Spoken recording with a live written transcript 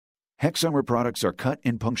HexArmor products are cut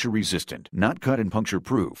and puncture resistant, not cut and puncture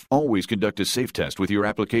proof. Always conduct a safe test with your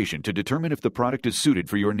application to determine if the product is suited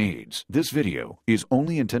for your needs. This video is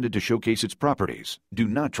only intended to showcase its properties. Do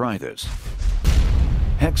not try this.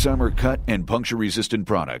 HexArmor cut and puncture resistant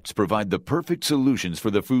products provide the perfect solutions for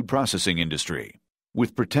the food processing industry.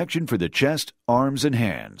 With protection for the chest, arms, and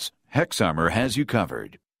hands, HexArmor has you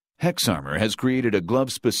covered. HexArmor has created a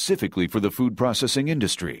glove specifically for the food processing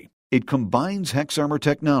industry. It combines HexArmor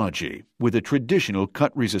technology with a traditional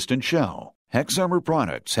cut-resistant shell. HexArmor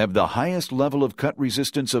products have the highest level of cut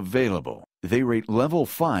resistance available. They rate level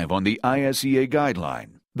 5 on the ISEA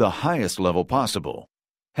guideline, the highest level possible.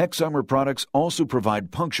 HexArmor products also provide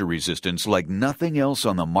puncture resistance like nothing else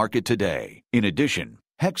on the market today. In addition,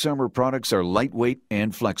 HexArmor products are lightweight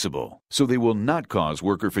and flexible, so they will not cause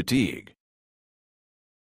worker fatigue.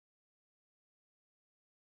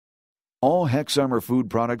 All HexArmor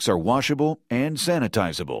food products are washable and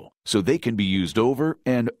sanitizable, so they can be used over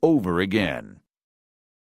and over again.